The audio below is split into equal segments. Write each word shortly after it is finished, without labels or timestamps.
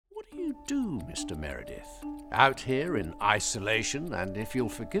you do, Mr. Meredith? Out here in isolation, and if you'll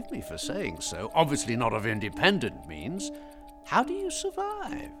forgive me for saying so, obviously not of independent means, how do you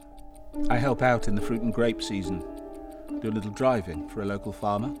survive? I help out in the fruit and grape season. Do a little driving for a local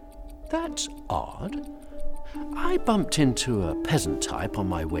farmer. That's odd. I bumped into a peasant type on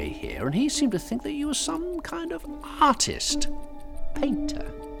my way here, and he seemed to think that you were some kind of artist. Painter.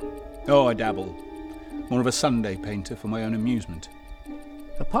 Oh, I dabble. More of a Sunday painter for my own amusement.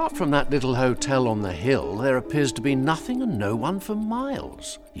 Apart from that little hotel on the hill, there appears to be nothing and no one for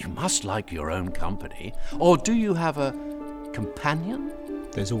miles. You must like your own company. Or do you have a companion?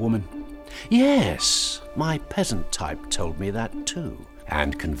 There's a woman. Yes, my peasant type told me that too.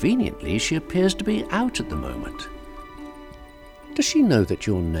 And conveniently, she appears to be out at the moment. Does she know that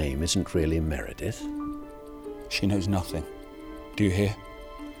your name isn't really Meredith? She knows nothing. Do you hear?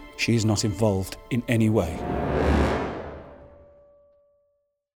 She is not involved in any way.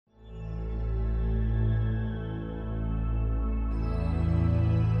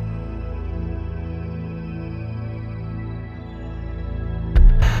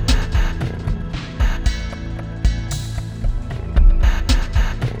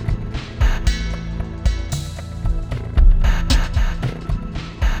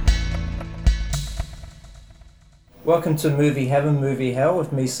 Welcome to Movie Heaven, Movie Hell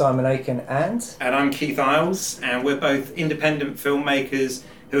with me, Simon Aiken, and I'm Keith Isles, and we're both independent filmmakers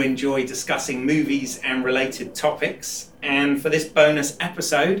who enjoy discussing movies and related topics. And for this bonus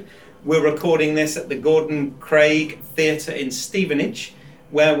episode, we're recording this at the Gordon Craig Theatre in Stevenage,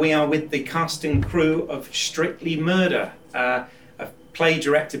 where we are with the cast and crew of Strictly Murder, a play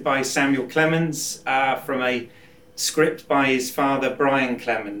directed by Samuel Clemens from a script by his father, Brian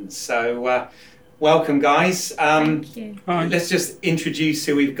Clemens. So, welcome, guys. Thank you. Let's just introduce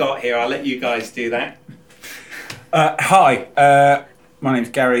who we've got here. I'll let you guys do that. Hi, my name's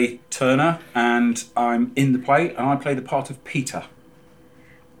Gary Turner, and I'm in the play, and I play the part of Peter.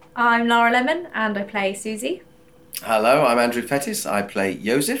 I'm Laura Lemon, and I play Susie. Hello, I'm Andrew Fettis. I play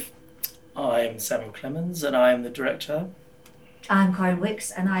Joseph. I'm Samuel Clemens, and I am the director. I'm Corinne Wicks,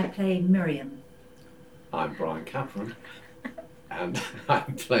 and I play Miriam. I'm Brian Capron, and I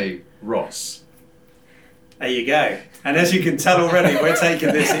play Ross. There you go. And as you can tell already, we're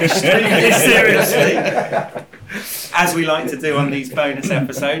taking this extremely seriously, as we like to do on these bonus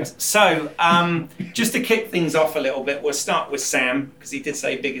episodes. So, just to kick things off a little bit, we'll start with Sam, because he did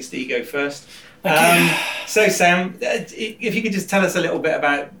say biggest ego first. So, Sam, if you could just tell us a little bit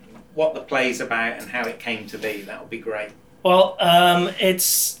about what the play's about and how it came to be, that would be great. Well,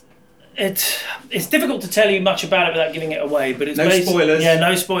 it's difficult to tell you much about it without giving it away, but it's no spoilers. Yeah,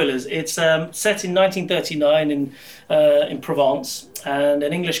 no spoilers. It's set in 1939 in Provence, and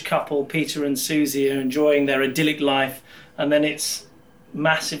an English couple, Peter and Susie, are enjoying their idyllic life, and then it's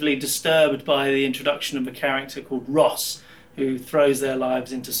massively disturbed by the introduction of a character called Ross, who throws their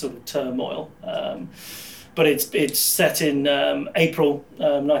lives into sort of turmoil. But it's set in April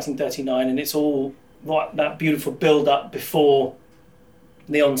 1939, and it's all that beautiful build-up before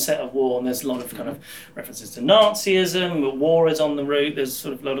the onset of war, and there's a lot of kind of references to Nazism. War is on the route. There's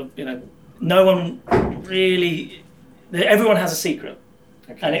sort of a lot of, no one really, everyone has a secret,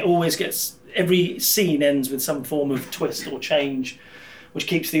 and it always gets, every scene ends with some form of twist or change, which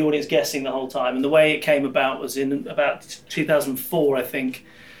keeps the audience guessing the whole time. And the way it came about was in about 2004, I think,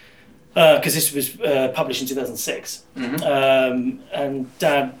 because this was published in 2006, and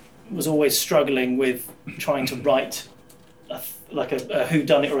Dad was always struggling with trying to write a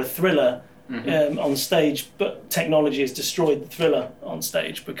whodunit or a thriller on stage, but technology has destroyed the thriller on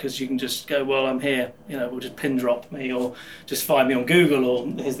stage, because you can just go, well, I'm here, we'll just pin drop me, or just find me on Google, or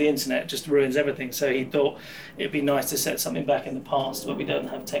here's the internet, just ruins everything. So he thought it'd be nice to set something back in the past, but we don't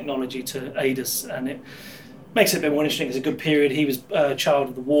have technology to aid us, and it makes it a bit more interesting. It's a good period. He was a child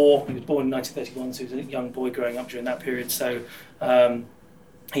of the war. He was born in 1931, so he was a young boy growing up during that period. So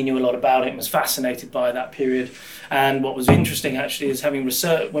he knew a lot about it and was fascinated by that period. And what was interesting, actually, is when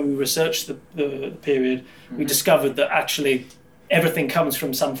we researched the period, we discovered that actually everything comes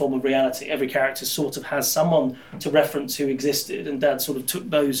from some form of reality. Every character sort of has someone to reference who existed, and Dad sort of took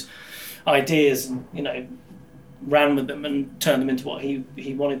those ideas and, ran with them and turned them into what he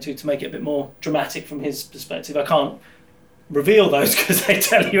wanted to make it a bit more dramatic from his perspective. I can't reveal those because they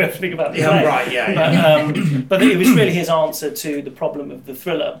tell you everything about the play. Right, yeah. But it was really his answer to the problem of the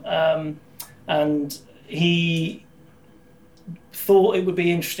thriller, and he thought it would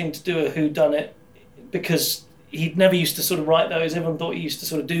be interesting to do a whodunit, because he'd never used to sort of write those. Everyone thought he used to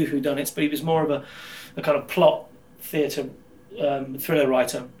sort of do whodunits, but he was more of a kind of plot theatre thriller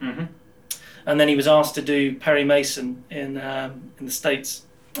writer. And then he was asked to do Perry Mason in the States,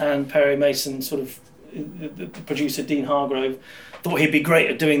 and Perry Mason, sort of the producer Dean Hargrove, thought he'd be great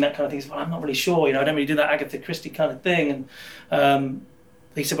at doing that kind of thing. He said, well, I'm not really sure, I don't really do that Agatha Christie kind of thing. And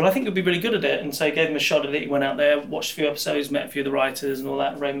he said, well, I think you'd be really good at it. And so he gave him a shot at it. He went out there, watched a few episodes, met a few of the writers and all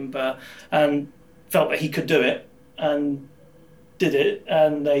that, Raymond Burr, and felt that he could do it, and did it,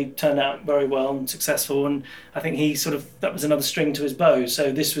 and they turned out very well and successful. And I think that was another string to his bow.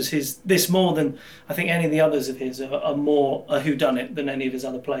 So this more than I think any of the others of his are more a whodunit than any of his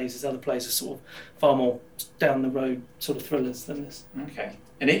other plays. His other plays are sort of far more down the road sort of thrillers than this. Okay.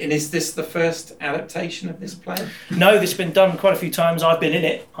 And is this the first adaptation of this play? No, this has been done quite a few times. I've been in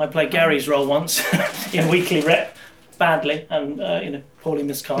it. I played Gary's role once in Weekly Rep, badly, and poorly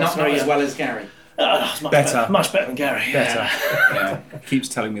miscast. Not as well as Gary. Much better than Gary. Better. Yeah. He keeps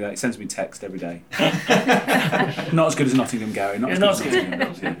telling me that. He sends me text every day. Not as good as Nottingham, Gary. Not as good as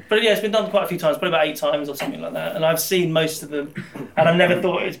Nottingham. Yeah. But yeah, it's been done quite a few times, probably about 8 times or something like that. And I've seen most of them, and I've never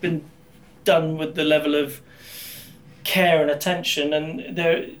thought it's been done with the level of care and attention. And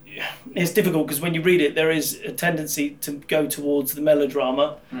it's difficult because when you read it, there is a tendency to go towards the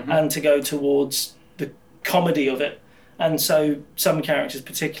melodrama and to go towards the comedy of it. And so some characters,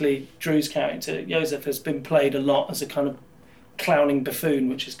 particularly Drew's character, Joseph, has been played a lot as a kind of clowning buffoon,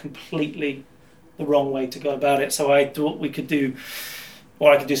 which is completely the wrong way to go about it. So I thought I could do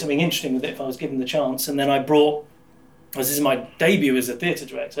something interesting with it if I was given the chance. And then this is my debut as a theatre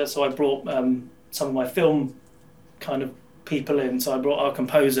director, so I brought some of my film kind of people in. So I brought our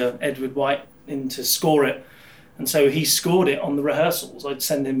composer, Edward White, in to score it. And so he scored it on the rehearsals. I'd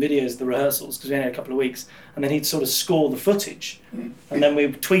send him videos of the rehearsals because we only had a couple of weeks, and then he'd sort of score the footage, and then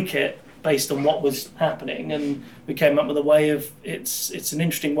we'd tweak it based on what was happening. And we came up with a way of it's an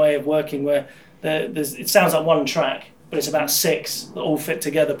interesting way of working where it sounds like one track, but it's about 6 that all fit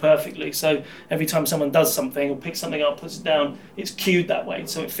together perfectly. So every time someone does something or picks something up, puts it down, it's cued that way,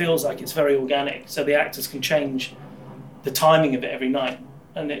 so it feels like it's very organic. So the actors can change the timing of it every night,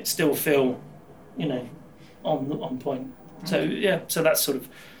 and it still feel, on point. So so that's sort of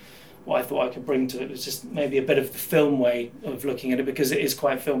what I thought I could bring to it, was just maybe a bit of the film way of looking at it, because it is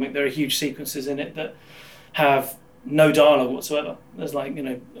quite filmic. There are huge sequences in it that have no dialogue whatsoever. There's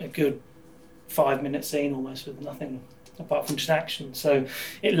a good 5-minute scene almost with nothing apart from just action. So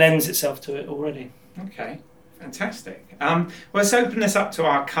it lends itself to it already. Okay. Fantastic. Well, let's open this up to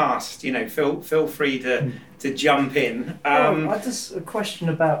our cast. Feel free to jump in. Just a question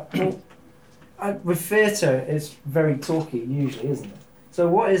about. With theatre, it's very talky usually, isn't it? So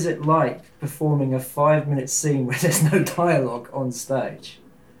what is it like performing a 5-minute scene where there's no dialogue on stage?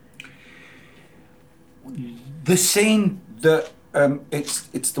 The scene that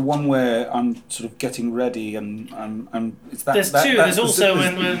it's the one where I'm sort of getting ready and it's that. There's two. There's also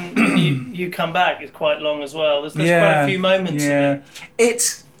when you come back, it's quite long as well. There's quite a few moments. Yeah,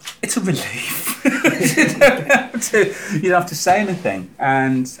 it's a relief. You don't have to say anything.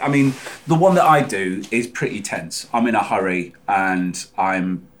 And I mean, the one that I do is pretty tense. I'm in a hurry, and I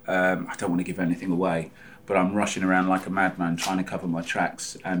don't want to give anything away, but I'm rushing around like a madman trying to cover my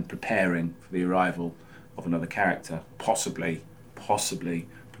tracks and preparing for the arrival of another character, possibly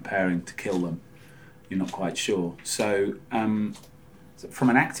preparing to kill them. You're not quite sure. So from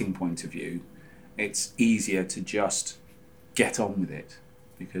an acting point of view, it's easier to just get on with it,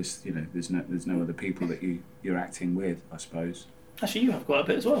 because there's no other people that you're acting with, I suppose. Actually, you have quite a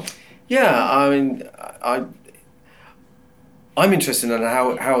bit as well. Yeah, I mean, I'm interested in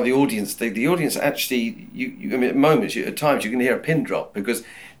how the audience actually at moments, at times you can hear a pin drop because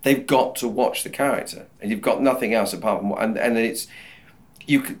they've got to watch the character and you've got nothing else apart from and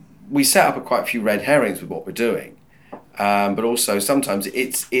we set up quite a few red herrings with what we're doing, but also sometimes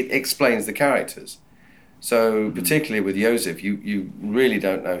it explains the characters. So particularly with Joseph, you really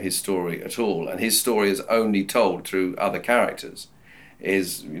don't know his story at all, and his story is only told through other characters.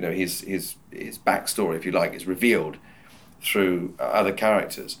 His backstory, if you like, is revealed through other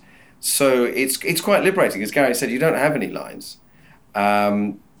characters. So it's quite liberating. As Gary said, you don't have any lines,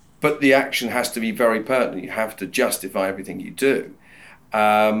 but the action has to be very pertinent. You have to justify everything you do,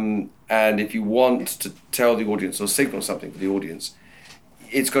 and if you want to tell the audience or signal something for the audience,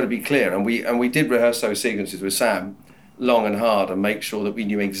 it's got to be clear. And we did rehearse those sequences with Sam long and hard and make sure that we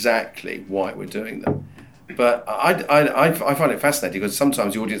knew exactly why we're doing them. But I find it fascinating because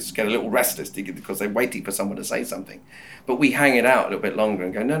sometimes the audience get a little restless because they're waiting for someone to say something. But we hang it out a little bit longer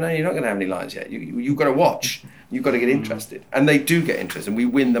and go, no, you're not going to have any lines yet. You've got to watch. You've got to get interested. And they do get interested, and we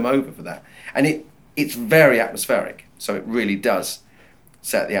win them over for that. And it's very atmospheric, so it really does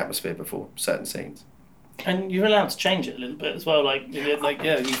set the atmosphere before certain scenes. And you're allowed to change it a little bit as well.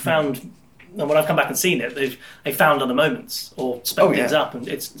 You found and when I've come back and seen it, they've found other moments or sped things up, and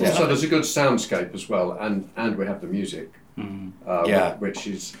it's Also, lovely. there's a good soundscape as well, and we have the music, which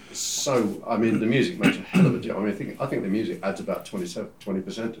is so. I mean, the music makes a hell of a deal. I mean, I think the music adds about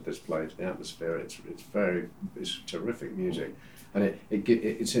 20% of this play to the atmosphere. It's terrific music, and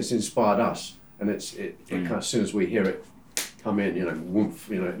it's inspired us, and it kind of, as soon as we hear it come in,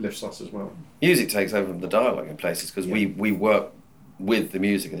 woof, it lifts us as well. Music takes over the dialogue in places because we work with the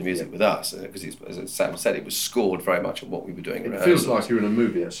music and the music with us, because as Sam said, it was scored very much on what we were doing. It feels like you're in a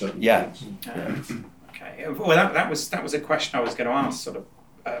movie at certain points. Okay. Well, that was a question I was going to ask. Sort of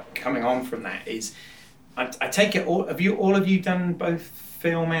coming on from that is, I take it all of you done both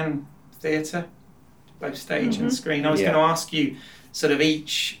film and theatre, both stage and screen. I was going to ask you sort of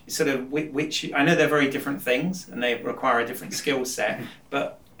each sort of which I know they're very different things and they require a different skill set,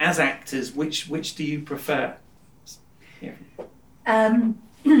 but as actors, which do you prefer? Yeah.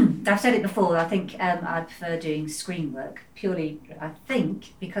 I've said it before, I think I prefer doing screen work, purely, I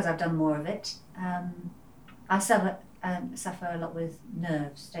think, because I've done more of it. I suffer a lot with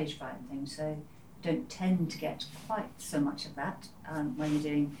nerves, stage fright and things, so don't tend to get quite so much of that when you're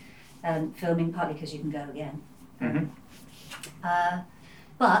doing filming, partly because you can go again.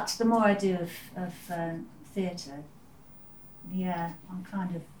 But the more I do of theatre, I'm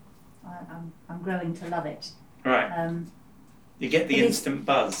growing to love it. Right. You get the instant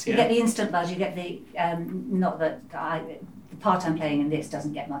buzz. You get the instant buzz. You get the not that the part I'm playing in this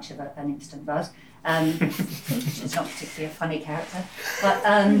doesn't get much of an instant buzz. She's not particularly a funny character, but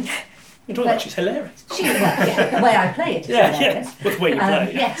she's hilarious. The way I play it is hilarious. With the way you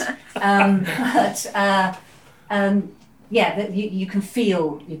play. Yes. You can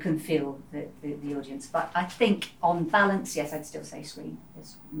feel the audience. But I think on balance, yes, I'd still say screen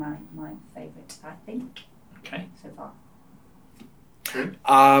is my favourite. I think. Okay. So far.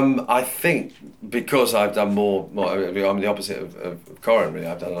 I think because I've done more I'm the opposite of Corin, really.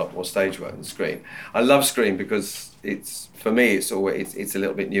 I've done a lot more stage work than screen. I love screen because for me it's a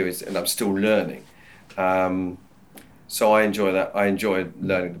little bit new, and I'm still learning. So I enjoy that. I enjoy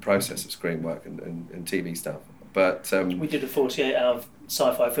learning the process of screen work and TV stuff. But we did a 48-hour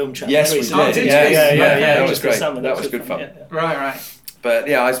sci-fi film chat. Yes, we did. Yeah. That was great. That was good fun. Yeah. Right. But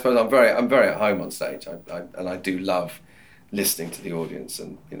yeah, I suppose I'm very at home on stage. I do love listening to the audience,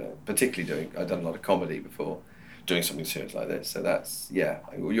 and particularly I've done a lot of comedy before, doing something serious like this. So that's you're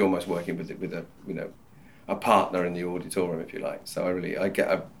almost working with a partner in the auditorium, if you like. So I get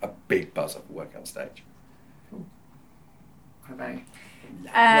a big buzz off of working on stage. Cool. What about you?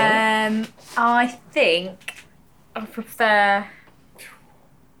 I think I prefer.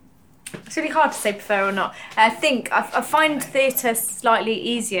 It's really hard to say prefer or not. I think I find theatre slightly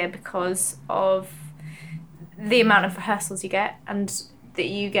easier because of the amount of rehearsals you get, and that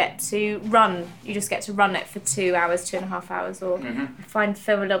you get to run. You just get to run it for 2 hours, 2.5 hours. Or I find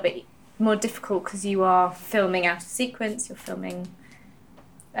film a little bit more difficult because you are filming out of sequence. You're filming.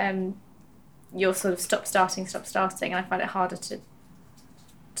 You're sort of stop starting, and I find it harder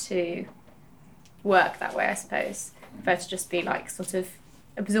to work that way, I suppose. I prefer to just be like sort of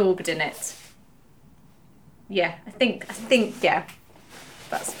absorbed in it. Yeah, I think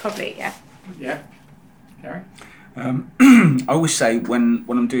that's probably Yeah. Gary? I always say when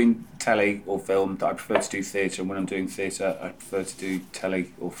I'm doing telly or film that I prefer to do theatre, and when I'm doing theatre I prefer to do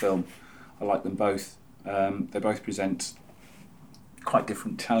telly or film. I like them both. They both present quite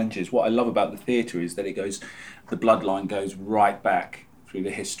different challenges. What I love about the theatre is that the bloodline goes right back through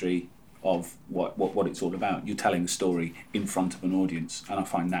the history of what it's all about. You're telling a story in front of an audience, and I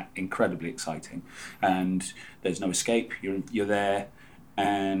find that incredibly exciting. And there's no escape. You're there,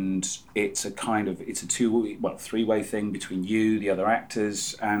 and it's a three-way thing between you, the other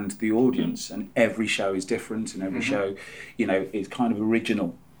actors, and the audience. And every show is different, and every show, is kind of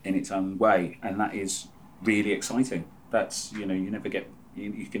original in its own way, and that is really exciting. That's you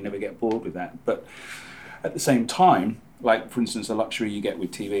can never get bored with that. But at the same time, like, for instance, the luxury you get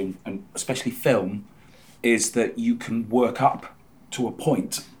with TV and especially film is that you can work up to a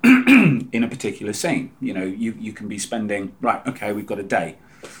point in a particular scene. You can be spending, we've got a day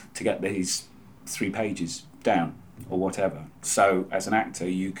to get these 3 pages down or whatever. So as an actor,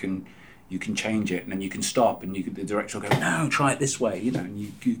 you can change it, and then you can stop, and the director will go, no, try it this way, and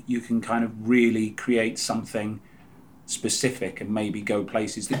you can kind of really create something specific and maybe go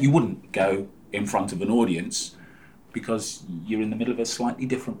places that you wouldn't go in front of an audience, because you're in the middle of a slightly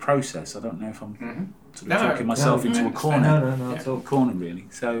different process. I don't know if I'm talking myself into a corner. No, at all. Corner, really.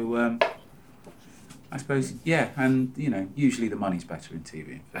 So, I suppose, yeah, and usually the money's better in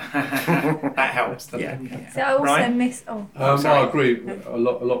TV. That helps, doesn't it? So I also Right? miss. I agree a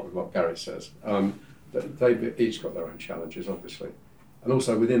lot with what Gary says. They've each got their own challenges, obviously, and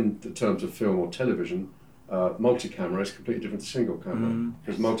also within the terms of film or television, multi-camera is completely different to single camera.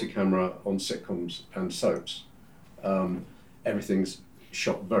 Because multi-camera on sitcoms and soaps, everything's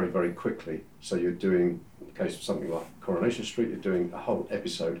shot very, very quickly. So you're doing, in the case of something like Coronation Street, you're doing a whole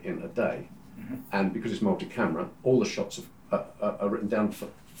episode in a day. And because it's multi-camera, all the shots are written down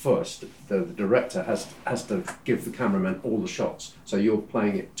first. The director has to give the cameraman all the shots, so you're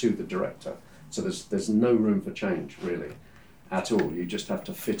playing it to the director. So there's no room for change really, at all. You just have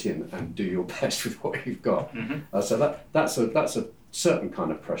to fit in and do your best with what you've got. So that's a certain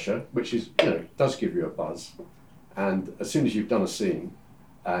kind of pressure, which is does give you a buzz. And as soon as you've done a scene,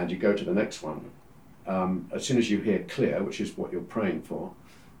 and you go to the next one, as soon as you hear clear, which is what you're praying for,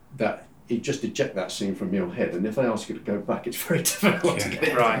 that you just eject that scene from your head, and if they ask you to go back, it's very difficult to get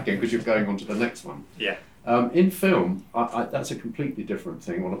it back again because you're going on to the next one. Yeah. In film, that's a completely different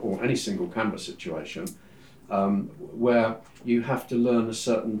thing, or any single camera situation, where you have to learn a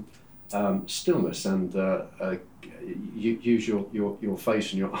certain stillness and use your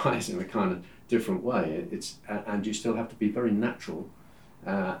face and your eyes in a kind of different way. And you still have to be very natural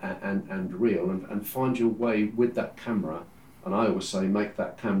and real, and find your way with that camera. And I always say, make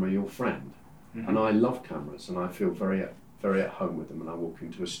that camera your friend. And I love cameras, and I feel very at home with them when I walk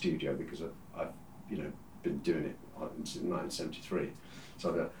into a studio, because I've been doing it since 1973.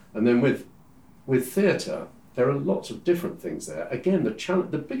 So and then with theatre, there are lots of different things there. Again,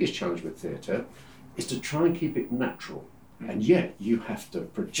 the biggest challenge with theatre is to try and keep it natural, and yet you have to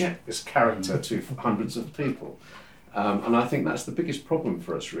project this character to hundreds of people. And I think that's the biggest problem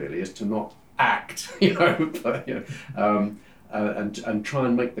for us, really, is to not act, and try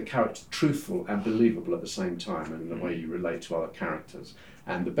and make the character truthful and believable at the same time, and in the way you relate to other characters.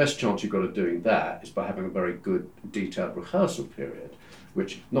 And the best chance you've got of doing that is by having a very good detailed rehearsal period,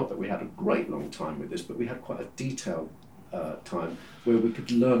 which, not that we had a great long time with this, but we had quite a detailed time where we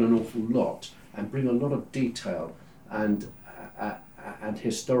could learn an awful lot and bring a lot of detail and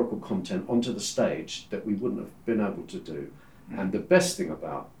historical content onto the stage that we wouldn't have been able to do. And the best thing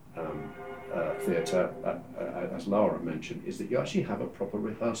about theatre, as Laura mentioned, is that you actually have a proper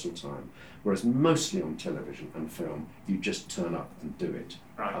rehearsal time, whereas mostly on television and film, you just turn up and do it.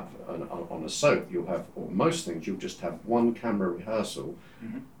 Right. On a soap, you'll have, or most things, you'll just have one camera rehearsal.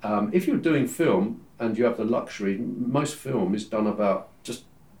 If you're doing film and you have the luxury, most film is done about just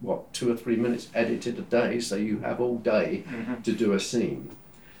 2 or 3 minutes edited a day, so you have all day to do a scene.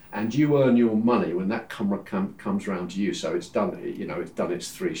 And you earn your money when that camera comes round to you. So it's done, it's done its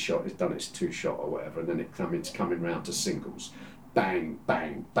 3 shot, it's done its 2 shot or whatever, and then it's coming round to singles. Bang,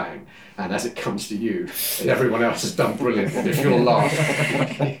 bang, bang. And as it comes to you, everyone else has done brilliant. And if you're last,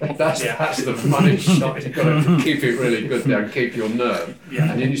 that's the money shot. You've got to keep it really good there and keep your nerve.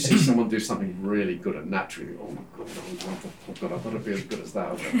 Yeah. And then you see someone do something really good and naturally, oh my God, I've got to be as good as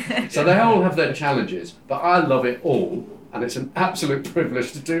that. So they all have their challenges, but I love it all. And it's an absolute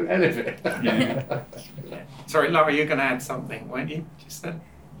privilege to do any of it. Yeah. Sorry, Laura, you're going to add something, weren't you? Just then.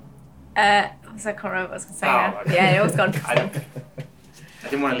 I can't remember what I was going to say now. Okay. Yeah, it was gone. I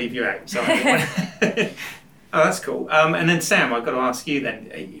didn't want to leave you out. Sorry. Oh, that's cool. And then Sam, I've got to ask you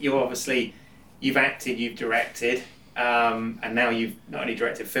then. You've acted, you've directed, and now you've not only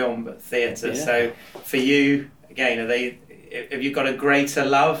directed film but theatre. Yeah. So for you, again, have you got a greater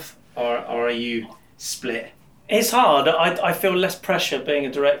love, or are you split? It's hard. I feel less pressure being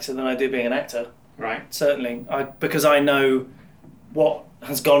a director than I do being an actor. Right. Certainly. Because I know what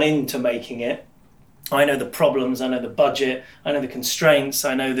has gone into making it. I know the problems, I know the budget, I know the constraints,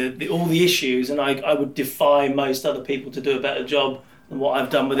 I know all the issues, and I would defy most other people to do a better job than what I've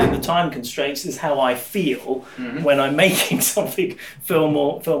done within the time constraints. This is how I feel when I'm making something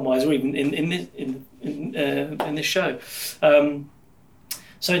film-wise, or even in this show.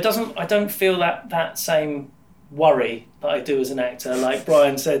 So I don't feel that same worry that I do as an actor. Like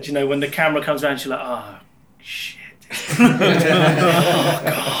Brian said, when the camera comes around, you're like, shit. Oh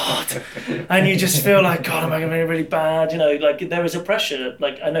God. And you just feel like, God, am I going to be really bad? Like there is a pressure.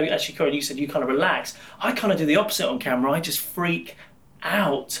 Like I know, actually, Corinne, you said you kind of relax. I kind of do the opposite on camera. I just freak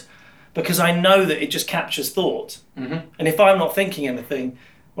out because I know that it just captures thought. And if I'm not thinking anything,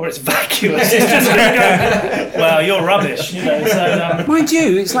 or it's vacuous, it's just going to go, well, you're rubbish, So, mind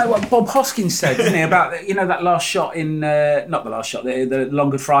you, it's like what Bob Hoskins said, didn't he, about that last shot in not the last shot, the Long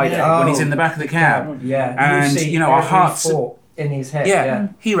Good Friday, when he's in the back of the cab, and our hearts in his head. Yeah,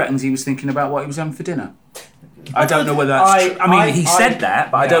 he reckons he was thinking about what he was having for dinner. I don't know whether that's true. I mean, he said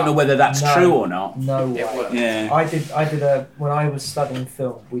that, but I don't know whether that's true or not. No way. Yeah. I did when I was studying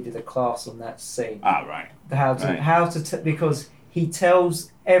film, we did a class on that scene. Ah, right. Because he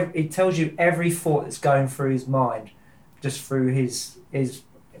tells you every thought that's going through his mind, just through his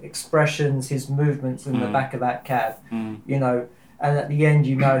expressions, his movements in the back of that cab, you know. And at the end,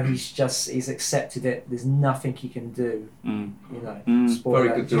 you know, he's accepted it. There's nothing he can do, you know. Very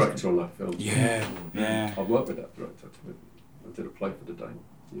good director on that film. Yeah. I've worked with that director. I did a play for the day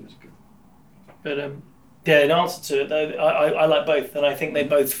years ago. But in answer to it, though, I like both, and I think they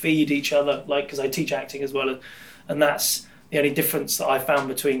both feed each other. Like, because I teach acting as well, and that's the only difference that I found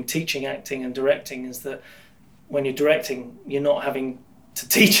between teaching acting and directing is that when you're directing, you're not having to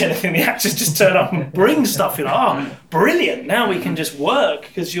teach anything. The actors just turn up and bring stuff. You're like, brilliant! Now we can just work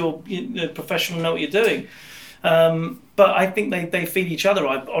because you're the professional, know what you're doing. But I think they feed each other.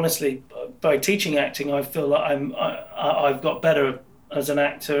 I honestly, by teaching acting, I feel like I've got better as an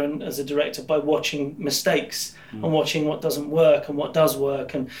actor and as a director by watching mistakes and watching what doesn't work and what does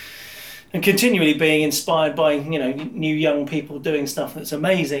work, and continually being inspired by, you know, new young people doing stuff that's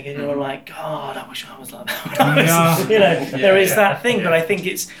amazing, and you're like, God, I wish I was like that. You know, there is that thing, but I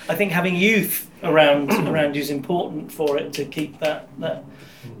think having youth around you is important for it to keep that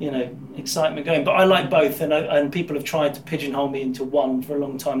you know, excitement going. But I like both, and people have tried to pigeonhole me into one for a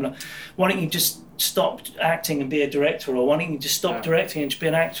long time. Like, why don't you just stop acting and be a director, or why don't you just stop directing and just be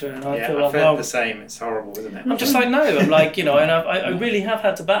an actor? And I feel like, I've heard the same. It's horrible, isn't it? I'm just like, no. I'm like, you know, and I really have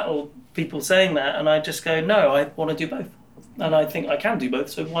had to battle people saying that, and I just go, no, I want to do both, and I think I can do both,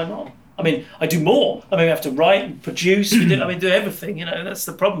 so why not? I mean, I do more. I mean, we have to write and produce. Do everything. You know, that's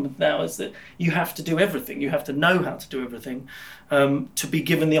the problem now, is that you have to do everything. You have to know how to do everything to be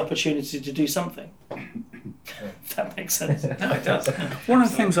given the opportunity to do something. If that makes sense. No, it does. One of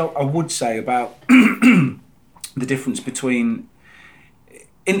the things I would say about the difference between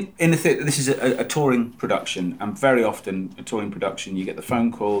in a theatre, this is a touring production, and very often a touring production, you get the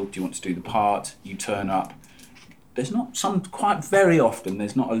phone call, do you want to do the part, you turn up. There's not very often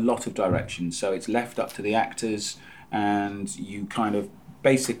there's not a lot of direction, so it's left up to the actors, and you kind of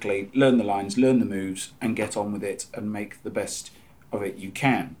basically learn the lines, learn the moves, and get on with it and make the best of it you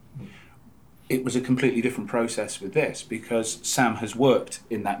can. It was a completely different process with this, because Sam has worked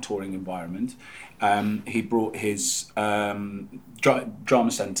in that touring environment. He brought his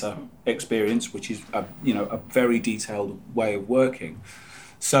drama centre experience, which is a very detailed way of working.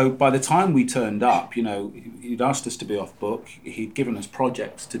 So by the time we turned up, you know, he'd asked us to be off book. He'd given us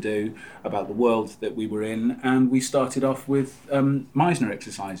projects to do about the world that we were in, and we started off with Meisner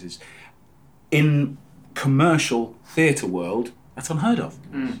exercises. In commercial theatre world, that's unheard of.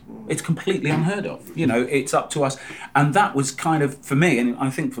 It's completely unheard of. You know, it's up to us. And that was kind of, for me, and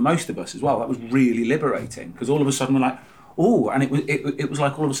I think for most of us as well, that was really liberating, because all of a sudden we're like, oh, and it was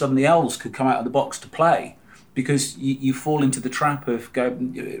like all of a sudden the elves could come out of the box to play, because you fall into the trap of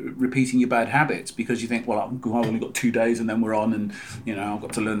repeating your bad habits, because you think, well, I've only got 2 days and then we're on, and, you know, I've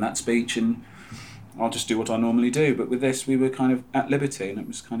got to learn that speech and I'll just do what I normally do. But with this, we were kind of at liberty, and it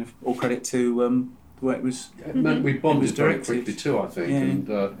was kind of all credit to the way it was. It meant we bonded very quickly too, I think, and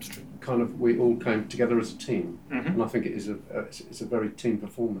kind of we all came together as a team, and I think it is it's a very team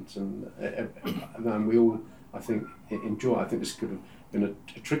performance, and we all, I think, enjoy. I think this could have been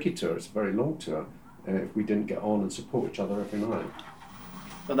a tricky tour. It's a very long tour. If we didn't get on and support each other every night.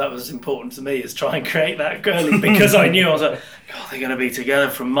 Well, that was important to me, is try and create that early, because I knew, I was like, God, they're going to be together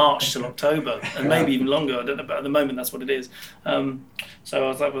from March till October, and maybe even longer. I don't know, but at the moment that's what it is. So I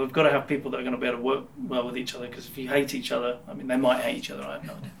was like, well, we've got to have people that are going to be able to work well with each other, because if you hate each other, I mean, they might hate each other, I have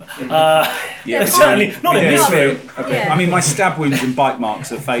no idea. But, certainly not in this room. Okay. I mean, my stab wounds and bite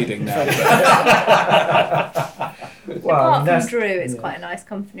marks are fading now. Apart from Drew, it's quite a nice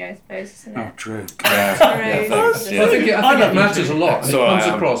company, I suppose, isn't it? Oh, Drew. I think it matters a lot. It comes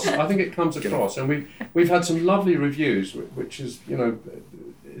across. I think it comes across, and we've had some lovely reviews, which is, you know,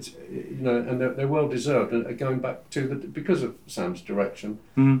 it's, you know, and they're well deserved. And going back to because of Sam's direction,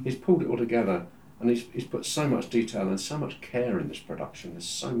 he's pulled it all together, and he's put so much detail and so much care in this production. There's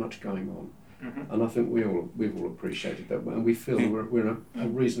so much going on. And I think we've all appreciated that, and we feel we're a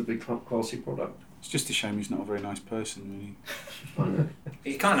reasonably classy product. It's just a shame he's not a very nice person, really. I know.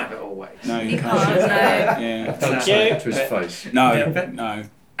 You can't have it always. No, you can't. Yeah. Don't say it to his face. No.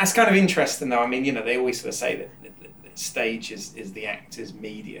 That's kind of interesting, though. I mean, you know, they always sort of say that stage is the actor's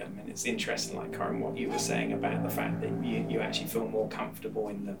medium, and it's interesting, like Corinne, what you were saying about the fact that you actually feel more comfortable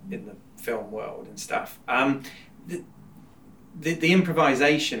in the film world and stuff. The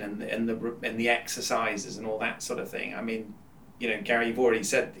improvisation and the exercises and all that sort of thing. I mean, Gary, you've already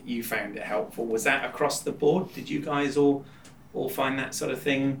said that you found it helpful. Was that across the board? Did you guys all find that sort of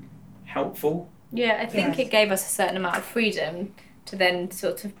thing helpful? Yeah, I think it gave us a certain amount of freedom to then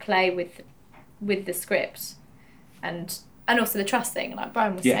sort of play with the script, and also the trust thing. Like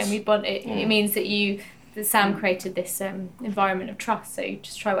Brian was saying, it means that Sam created this environment of trust. So you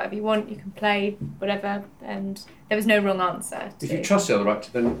just try whatever you want, you can play whatever, and there was no wrong answer. If you trust the other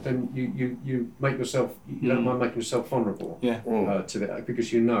actor, then you make yourself, you don't mind making yourself vulnerable to that,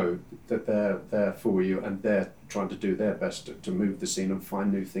 because you know that they're there for you and they're trying to do their best to move the scene and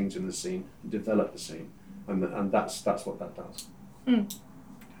find new things in the scene, and develop the scene, and that's what that does. Fair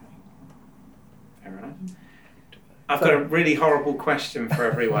enough. I've got a really horrible question for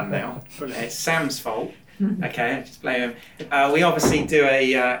everyone now. It's Sam's fault. Okay, I just blame him. We obviously do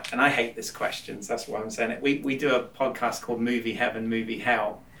and I hate this question, so that's why I'm saying it. We do a podcast called Movie Heaven, Movie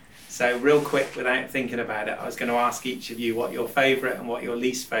Hell. So real quick, without thinking about it, I was going to ask each of you what your favourite and what your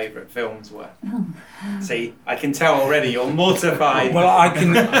least favourite films were. See, I can tell already you're mortified. Well, I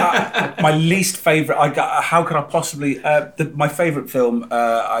can. My least favourite. How can I possibly? My favourite film.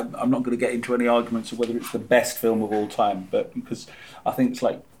 I'm not going to get into any arguments of whether it's the best film of all time, but because I think it's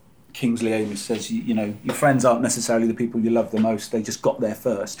like Kingsley Amis says, your friends aren't necessarily the people you love the most. They just got there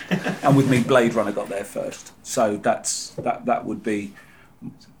first. And with me, Blade Runner got there first. So that would be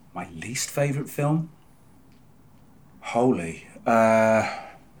my least favourite film. Holy. It's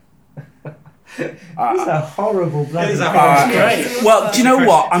a horrible bloody great. Well, do you know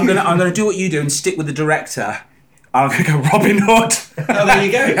what? I'm gonna do what you do and stick with the director. I'm going to go Robin Hood. Oh, there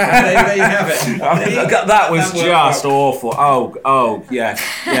you go. There you have it. That was just awful. Oh, yeah.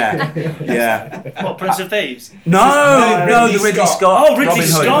 What, Prince of Thieves? No, the Ridley Scott. Oh, Ridley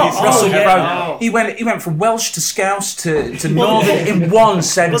Scott. Russell Crowe. He went from Welsh to Scouse to Northern in one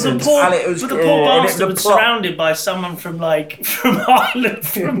sentence. But the poor bastard was surrounded by someone from Ireland,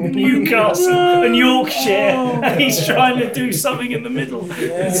 from Newcastle and Yorkshire, and he's trying to do something in the middle.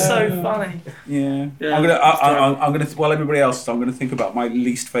 It's so funny. Yeah. I'm gonna. While everybody else, I'm gonna think about my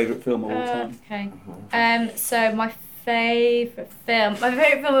least favourite film of all time. Okay. So my favourite film of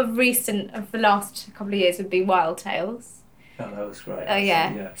the last couple of years would be Wild Tales. Oh, that was great. Oh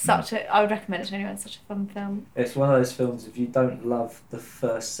yeah. I would recommend it to anyone. It's such a fun film. It's one of those films. If you don't love the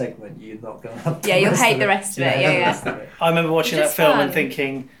first segment, you're not gonna love. You'll hate the rest of it. Yeah. I remember watching that film and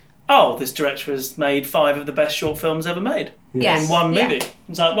thinking, oh, this director has made 5 of the best short films ever made in one movie. Yeah.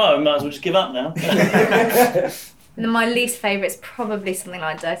 It's like, well, we might as well just give up now. And then my least favourite is probably something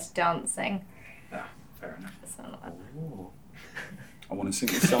like Dirty Dancing. Ah, fair enough. I want to sing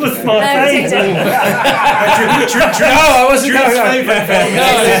this song. That's my favourite. No, I wasn't going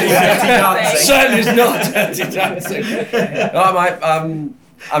to. Certainly is not Dirty Dancing.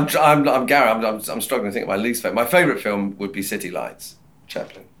 I'm Gary. I'm struggling to think of my least favourite. My favourite film would be City Lights.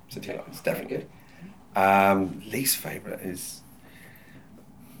 Chaplin. City Lights, definitely. Least favourite is.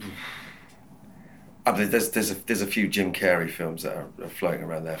 There's a few Jim Carrey films that are floating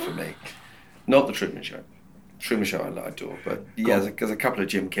around there for me. Not The Truman Show. Truman Show I adore, but there's a couple of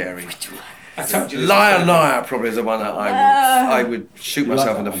Jim Carrey. Liar probably is the one that I would shoot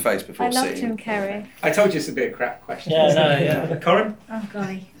myself in the face before seeing. I love Jim Carrey. I told you it's a bit of a crap question. Yeah. Corinne? Oh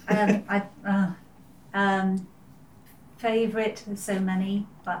golly. Favourite, there's so many,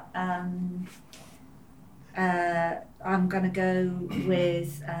 but I'm going to go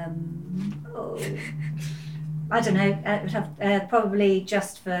with, I don't know, probably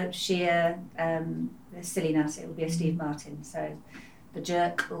just for sheer silliness, it would be a Steve Martin. So The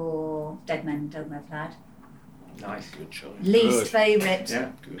Jerk or Dead Men Don't Wear Plaid. Nice, good choice. Least favourite,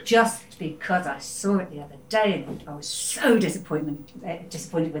 just because I saw it the other day and I was so disappointed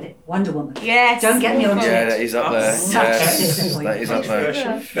with it. Wonder Woman. Yes. Don't get me on to it. Yeah, that is up there. Such a disappointment. That is up there.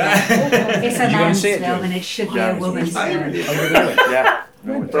 It's a man's film and it should be a woman's film. Yeah.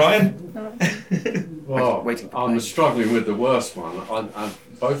 Brian? Well, I'm struggling with the worst one. I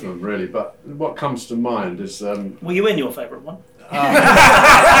both of them really, but what comes to mind is. Were you in your favourite one? Well,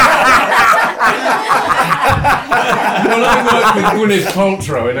 I worked with Gwyneth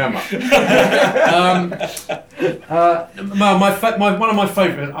Paltrow in Emma. One of my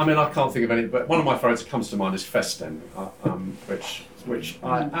favourite. I mean, I can't think of any, but one of my favourites that comes to mind is Festen, which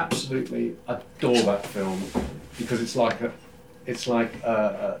I absolutely adore that film because it's like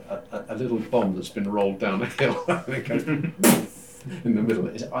a little bomb that's been rolled down a hill. And it goes in the middle.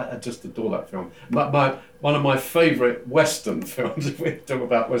 I just adore that film. One of my favourite Western films, if we talk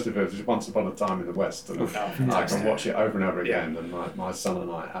about Western films, is Once Upon a Time in the West. And I can watch it over and over again. And my son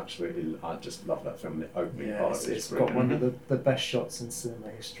and I I just love that film. The opening part it's got one of the best shots in cinema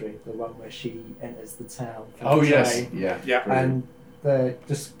history. The one where she enters the town. Oh yes, yeah. And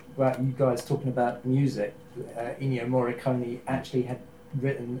just about you guys talking about music, Ennio Morricone actually had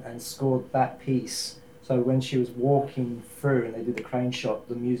written and scored that piece. So when she was walking through and they did the crane shot,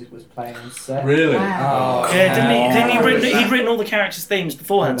 the music was playing on set. Really? Wow. He'd written all the characters' themes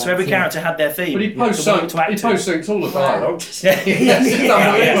beforehand, so every character had their theme. But he post-syncs all the dialogue.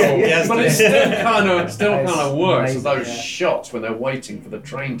 Yes. But it still kind of works. Amazing, those shots when they're waiting for the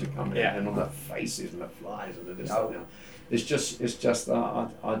train to come in, and all the faces and the flies and this and that. It's just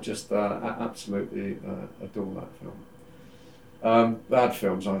I just absolutely adore that film. Bad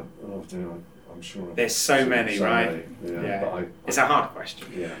films, I'm sure. There's so many, right? Yeah. But it's a hard question.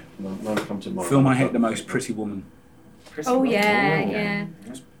 Yeah, none come to mind. Film I hate the most, Pretty Woman. Yeah.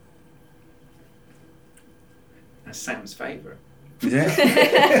 That's Sam's favourite. Is it?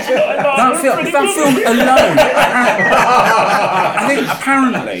 that film alone. I think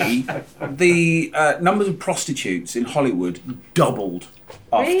apparently the numbers of prostitutes in Hollywood doubled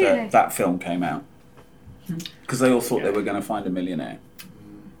after that film came out because they all thought they were going to find a millionaire.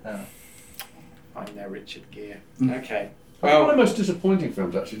 I know Richard Gere. Mm. Okay. Well, one of the most disappointing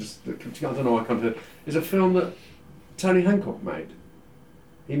films, actually, I don't know why I come to it, is a film that Tony Hancock made.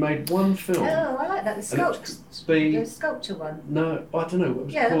 He made one film. Oh, I like that. The sculpture one. No, I don't know. What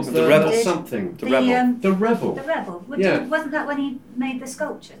was it called? The Rebel something. The Rebel. The Rebel. The Rebel. Wasn't that when he made the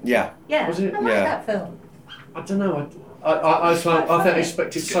sculpture? Yeah. Yeah. Was it? I like that film. I don't know. I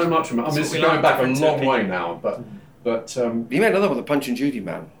expected so much from it. I mean, this is going back a long way now, but he made another one, The Punch and Judy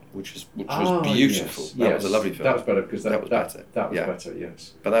Man, which was beautiful. Yes, that was a lovely film. That was better because that was better. That was yeah. better,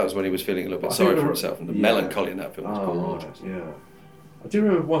 yes. But that was when he was feeling a little bit sorry for himself, and the melancholy in that film was gorgeous. Yeah, I do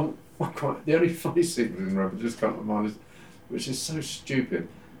remember one quite. The only funny scene in Rebel just can't remind us, which is so stupid.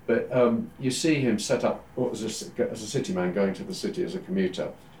 But you see him set up as a city man going to the city as a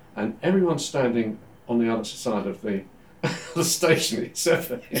commuter, and everyone's standing on the other side of the station except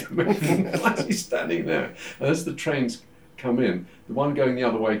for him. Why is he standing there? And as the trains come in, the one going the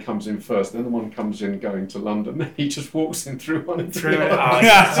other way comes in first, then the one comes in going to London, then he just walks in through one and through the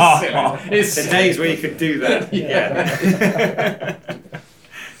other. It's the days where you could do that. Yeah.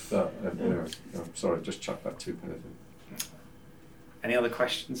 But, anyway, I'm sorry, just chuck that 2 pennies in. Any other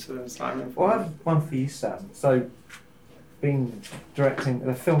questions for Simon? Well, I have one for you, Sam. So, being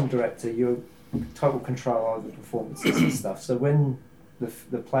the film director, you're total control over the performances and stuff. So when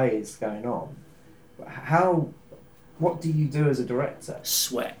the play is going on, what do you do as a director?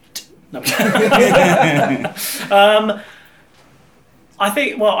 Sweat. No. I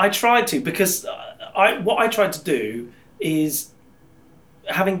think. Well, I tried to because what I tried to do is,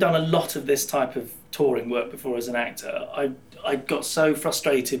 having done a lot of this type of touring work before as an actor, I got so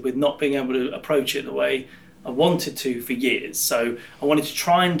frustrated with not being able to approach it the way I wanted to for years. So I wanted to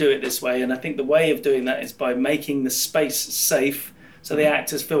try and do it this way, and I think the way of doing that is by making the space safe so the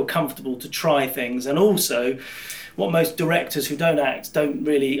actors feel comfortable to try things. And also, what most directors who don't act don't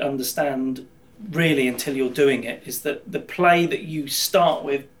really understand really until you're doing it is that the play that you start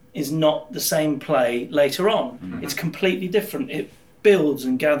with is not the same play later on. Mm-hmm. It's completely different. It builds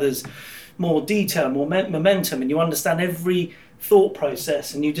and gathers more detail, more momentum, and you understand every thought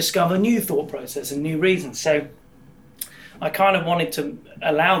process, and you discover new thought process and new reasons. So I kind of wanted to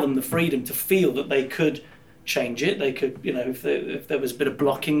allow them the freedom to feel that they could change it. They could, if there was a bit of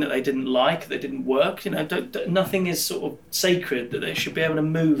blocking that they didn't like, that didn't work, nothing is sort of sacred, that they should be able to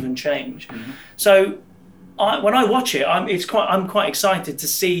move and change. Mm-hmm. So when I watch it, I'm quite excited to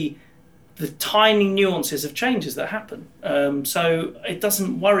see the tiny nuances of changes that happen. So it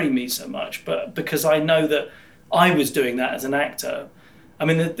doesn't worry me so much, but because I know that I was doing that as an actor. I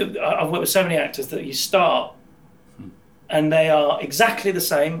mean, I've worked with so many actors that you start and they are exactly the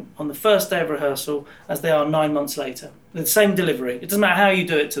same on the first day of rehearsal as they are 9 months later. The same delivery. It doesn't matter how you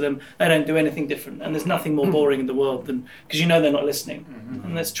do it to them, they don't do anything different. And there's nothing more boring in the world than, because they're not listening. Mm-hmm.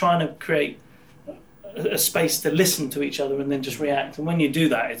 And that's trying to create a space to listen to each other and then just react. And when you do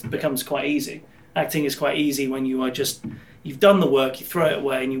that, it becomes quite easy. Acting is quite easy when you are you've done the work, you throw it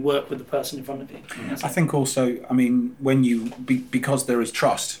away, and you work with the person in front of you. I think also, when because there is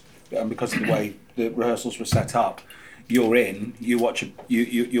trust, and because of the way the rehearsals were set up, you'll watch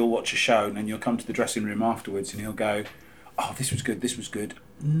a show, and then you'll come to the dressing room afterwards, and he'll go, oh, this was good.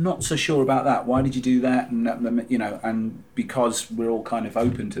 Not so sure about that. Why did you do that? And and because we're all kind of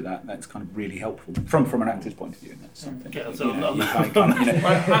open to that, that's kind of really helpful from an actor's point of view. And that's something.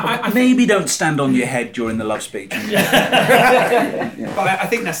 Maybe don't stand on your head during the love speech. But I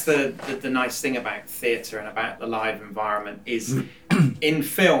think that's the nice thing about theatre and about the live environment is in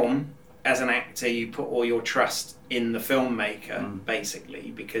film, as an actor, you put all your trust in the filmmaker,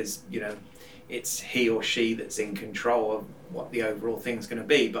 basically, because it's he or she that's in control of what the overall thing's going to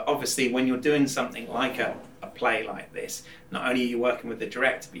be. But obviously, when you're doing something like a play like this, not only are you working with the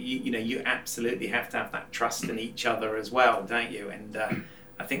director, but you absolutely have to have that trust in each other as well, don't you? And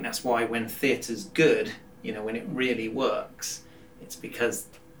I think that's why when theatre's good, when it really works, it's because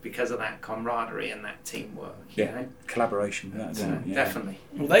of that camaraderie and that teamwork. Collaboration. Definitely.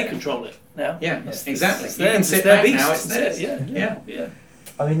 Well, they control it now. Yeah, It's exactly. It's You can sit back now. It's theirs. Yeah.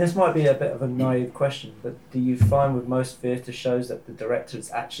 I mean, this might be a bit of a naive question, but do you find with most theatre shows that the director is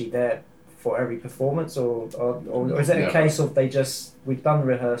actually there for every performance, or is it a case of we've done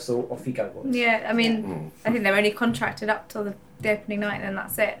rehearsal, off you go, boys? Yeah, I mean, I think they're only contracted up till the opening night, and then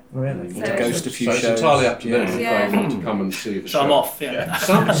that's it. Really? So, It goes to a few So shows. it's entirely up to them if Yeah. they want to come and see the show. So I'm off. Yeah.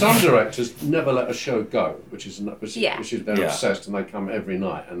 Some directors never let a show go, which is they're Yeah. obsessed, and they come every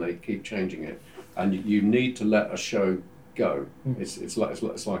night and they keep changing it. And you need to let a show go. It's like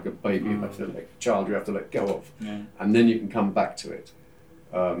a baby, you have to let a child you have to let go of, and then you can come back to it.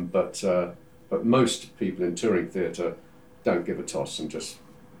 But most people in touring theatre don't give a toss and just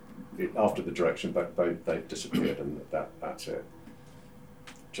after the direction they've disappeared, and that's it.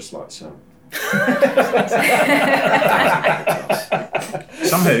 Just like Sam.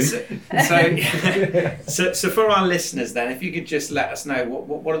 So for our listeners then, if you could just let us know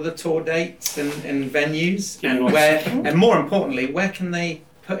what are the tour dates and venues, and where, and more importantly, where can they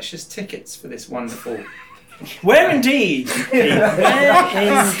purchase tickets for this wonderful? Where indeed?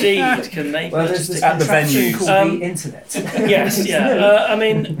 Where indeed can they purchase tickets? At the venues. Called the internet. Yes, yeah. I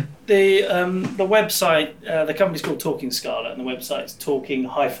mean, the website, the company's called Talking Scarlet, and the website's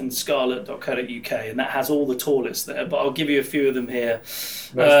talking-scarlet.co.uk, and that has all the tour lists there. But I'll give you a few of them here.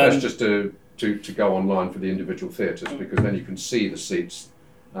 That's best just to go online for the individual theatres, because then you can see the seats,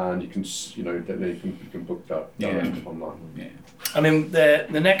 and you can you can book that direct online. Yeah. I mean,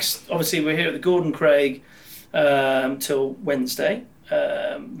 the next, obviously, we're here at the Gordon Craig till Wednesday.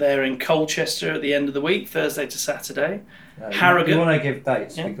 They're in Colchester at the end of the week, Thursday to Saturday. Harrogate. You want to give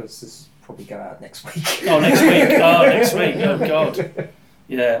dates because this will probably go out next week. Oh, next week. Oh, God.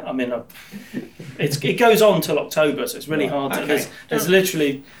 Yeah, I mean, it goes on till October, so it's really hard to. Okay. There's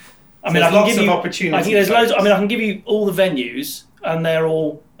literally. I mean, There's I can lots give of you opportunities. I think there's loads. I mean, I can give you all the venues, and they're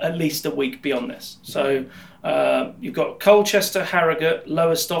all at least a week beyond this. So you've got Colchester, Harrogate,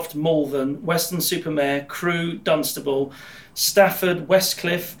 Lowestoft, Malvern, Weston-super-Mare, Crewe, Dunstable, Stafford,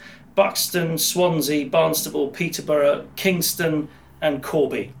 Westcliff, Buxton, Swansea, Barnstable, Peterborough, Kingston, and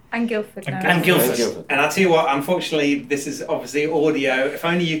Corby. And Guildford now. And Guildford. And I'll tell you what, unfortunately, this is obviously audio. If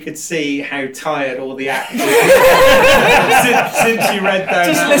only you could see how tired all the actors since you read those.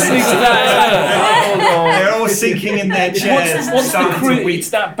 Just listening to that. They're all sinking in their chairs. What's the starting to Crewe? weep.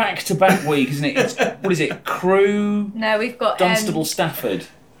 It's that back-to-back week, isn't it? What is it? Crewe, No, we've got Dunstable, Stafford.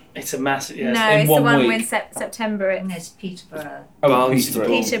 It's a massive. Yes. No, in it's one the one week. when September. And It's there's Peterborough. Peterborough.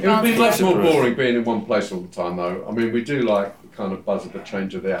 Peter It would be much Barnstable. more boring being in one place all the time, though. I mean, we do like the kind of buzz of the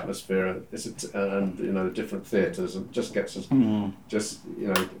change of the atmosphere, and the different theatres, and just gets us. We're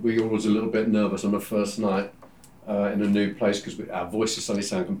always a little bit nervous on the first night in a new place because our voices suddenly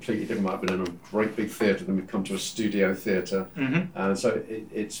sound completely different. Might have been in a great big theatre, then we come to a studio theatre, and so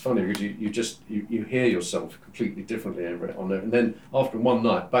it's funny because you hear yourself completely differently on there, and then after one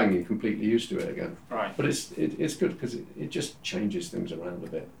night, bang, you're completely used to it again. Right. But it's good because it just changes things around a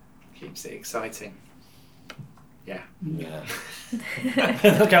bit. Keeps it exciting. Yeah.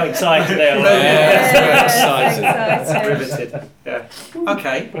 Look how excited they are. Riveted. Yeah.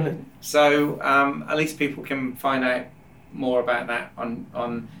 Okay. Brilliant. So at least people can find out more about that on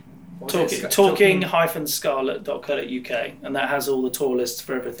Talking-scarlet.co.uk, and that has all the tour lists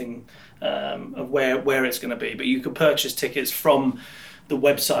for everything of where it's going to be. But you can purchase tickets from the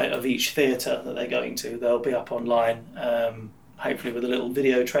website of each theatre that they're going to. They'll be up online, hopefully with a little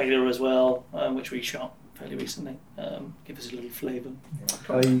video trailer as well, which we shot fairly recently. Give us a little flavour.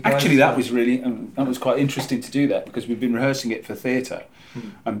 Actually, that was quite interesting to do that because we've been rehearsing it for theatre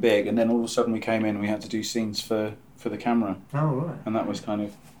and big, and then all of a sudden we came in and we had to do scenes for the camera. Oh, right. And that was kind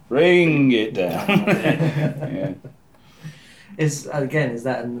of bring it down. Yeah. Is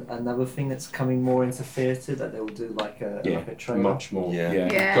that another thing that's coming more into theatre, that they will do like a trailer? Much more. Yeah.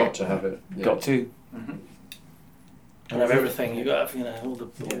 You've got to have it. Yeah. Got to. And of everything, you got all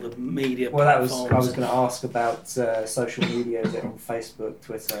the media. Well, I was platforms. going to ask about social media. Is it on Facebook,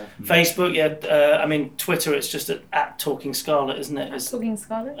 Twitter? Facebook, yeah. I mean, Twitter. It's just at Talking Scarlet, isn't it? It's Talking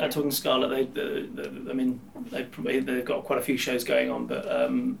Scarlet. At Talking Scarlet. They've got quite a few shows going on, but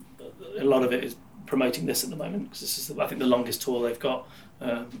a lot of it is promoting this at the moment because this is, I think, the longest tour they've got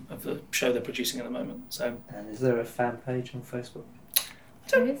of the show they're producing at the moment. So. And is there a fan page on Facebook?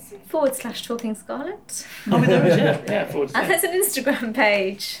 There is /Talking Scarlet. Oh, there is, yeah. And there's an Instagram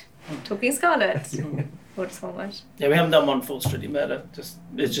page, Talking Scarlet. What's one word? Yeah, we haven't done one for Strictly Murder. It's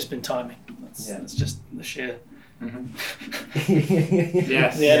just been timing. It's just the sheer.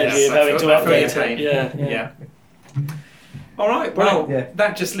 Yes. The energy of having to update it. Yeah. All right. Well,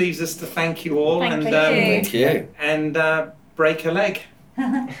 that just leaves us to thank you all Thank you. and break a leg.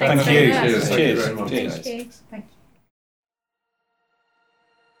 Thank you. Cheers. Thank you Cheers. very much. Cheers. Cheers. Thank you. Thank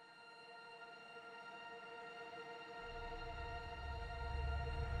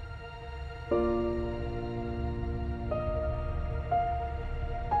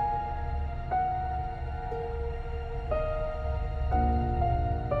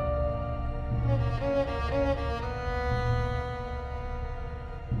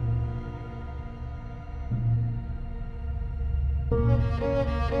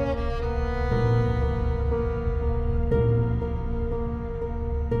you.